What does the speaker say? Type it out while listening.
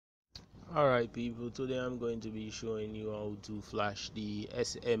Alright people, today I'm going to be showing you how to flash the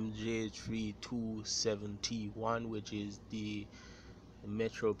SM J327T1, which is the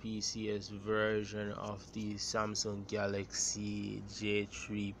Metropcs version of the Samsung Galaxy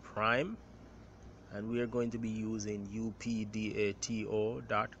J3 Prime, and we are going to be using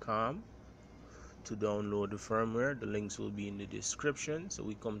updato.com to download the firmware. The links will be in the description. So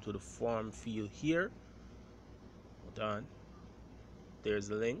we come to the form field here. Hold on, there's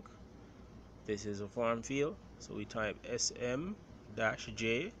the link. This is a form field, so we type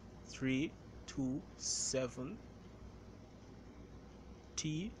SM-J327T.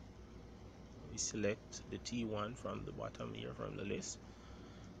 We select the T1 from the bottom here from the list.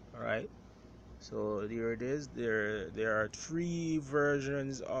 Alright, so here it is. There are 3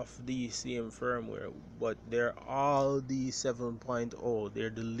 versions of the same firmware, but they're all the 7.0. They're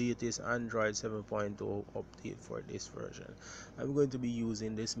the latest Android 7.0 update for this version. I'm going to be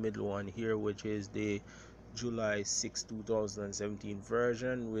using this middle one here, which is the July 6, 2017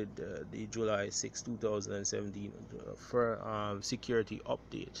 version with the July 6, 2017 for security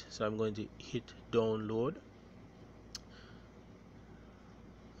update. So I'm going to hit download.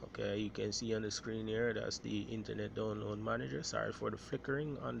 Okay, you can see on the screen here, that's the Internet Download Manager. Sorry for the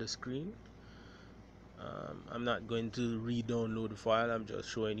flickering on the screen. I'm not going to re-download the file. I'm just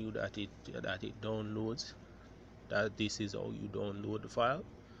showing you that it downloads. That this is how you download the file.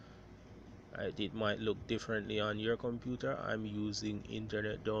 Right, it might look differently on your computer. I'm using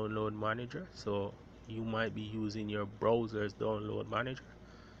Internet Download Manager, so you might be using your browser's download manager,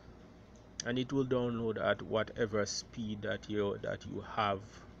 and it will download at whatever speed that you have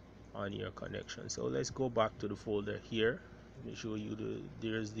on your connection. So let's go back to the folder here. Let me show you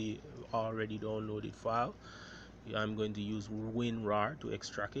there's the already downloaded file. I'm going to use WinRAR to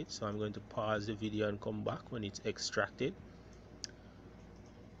extract it, so I'm going to pause the video and come back when it's extracted.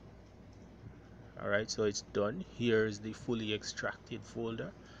 Alright, so it's done. Here's the fully extracted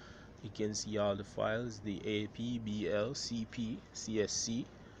folder. You can see all the files, the AP, BL, CP, CSC,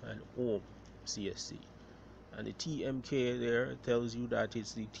 and OM CSC. And the TMK there tells you that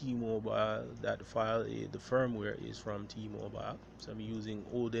it's the T-Mobile, that file, the firmware is from T-Mobile. So I'm using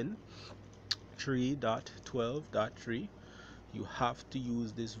Odin 3.12.3. You have to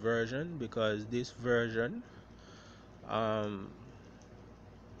use this version because this version,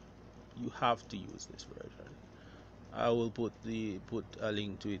 you have to use this version. I will put a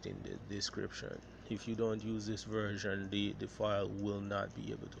link to it in the description. If you don't use this version, the file will not be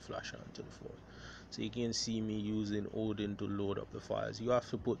able to flash onto the phone. So you can see me using Odin to load up the files. You have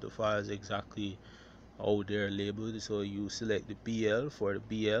to put the files exactly how they're labeled. So you select the BL for the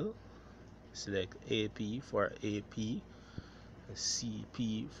BL, select AP for AP,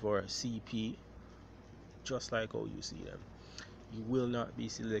 CP for CP, just like how you see them. You will not be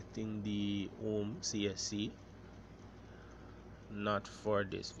selecting the OM CSC, not for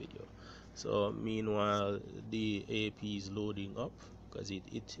this video. So meanwhile the AP is loading up, because it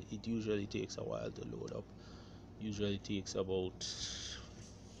usually takes a while to load up. Usually takes about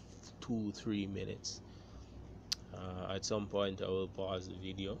 2-3 minutes. At some point I will pause the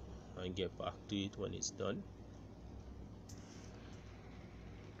video and get back to it when it's done.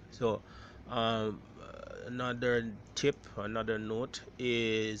 So another tip, another note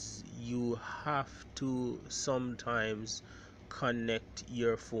is you have to sometimes connect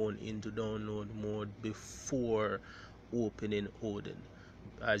your phone into download mode before opening Odin.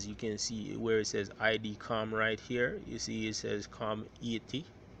 As you can see where it says ID COM right here, you see it says COM 80.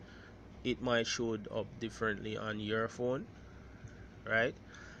 It might show up differently on your phone, right?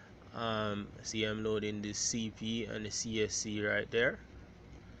 See, I'm loading the CP and the CSC right there.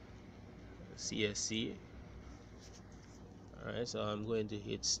 CSC. Alright, so I'm going to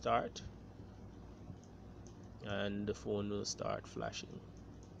hit start and the phone will start flashing.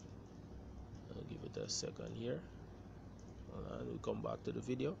 I'll give it a second here. And we come back to the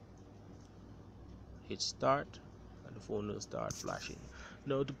video, hit start, and the phone will start flashing.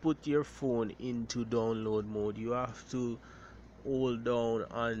 Now to put your phone into download mode, you have to hold down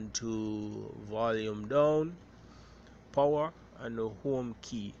onto volume down, power, and the home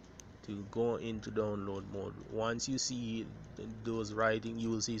key to go into download mode. Once you see those writing,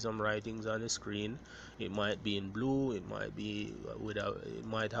 you will see some writings on the screen. It might be in blue, it might be it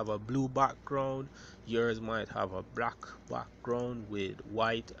might have a blue background. Yours might have a black background with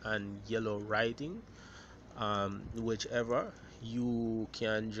white and yellow writing. Whichever, you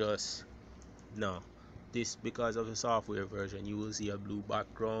can just this, because of the software version, you will see a blue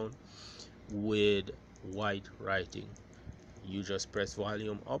background with white writing. You just press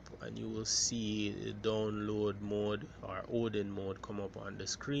volume up and you will see the download mode or Odin mode come up on the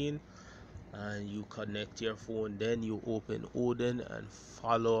screen. and you connect your phone. Then you open Odin and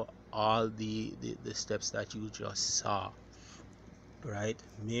follow all the steps that you just saw, right?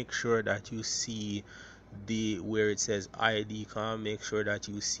 Make sure that you see the where it says ID cam, make sure that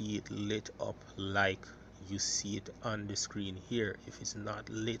you see it lit up like you see it on the screen here. If it's not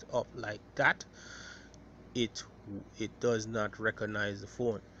lit up like that, it does not recognize the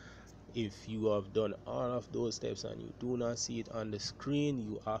phone. If you have done all of those steps and you do not see it on the screen,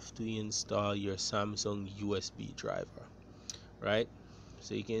 you have to install your Samsung USB driver, right?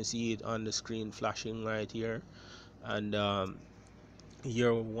 So you can see it on the screen flashing right here, and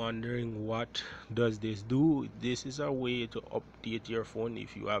you're wondering what does this do. This is a way to update your phone.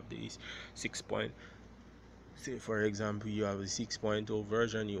 If you have this 6 point, say for example you have a 6.0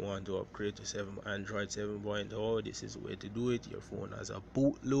 version, you want to upgrade to Android 7.0, this is the way to do it. Your phone has a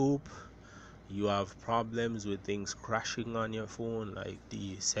boot loop. You have problems with things crashing on your phone, like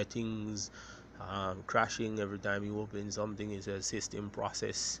the settings crashing every time you open something. It says system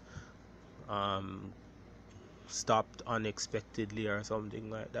process stopped unexpectedly or something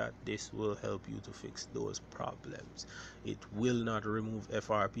like that. This will help you to fix those problems. It will not remove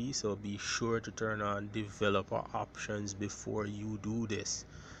FRP, so be sure to turn on developer options before you do this,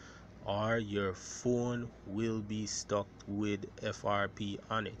 or your phone will be stuck with FRP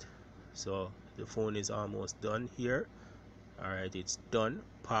on it. So the phone is almost done here. Alright, it's done,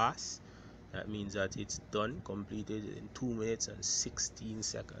 pass. That means that it's done, completed in 2 minutes and 16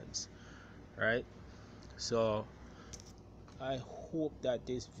 seconds. Right? So I hope that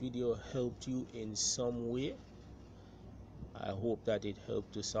this video helped you in some way. I hope that it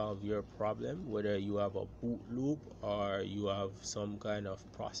helped to solve your problem, whether you have a boot loop or you have some kind of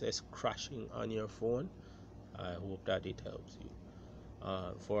process crashing on your phone. I hope that it helps you.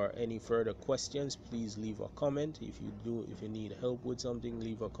 For any further questions, please leave a comment. If you need help with something,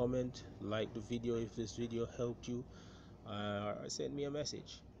 leave a comment. Like the video if this video helped you, or send me a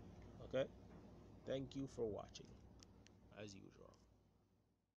message. Okay, thank you for watching as usual.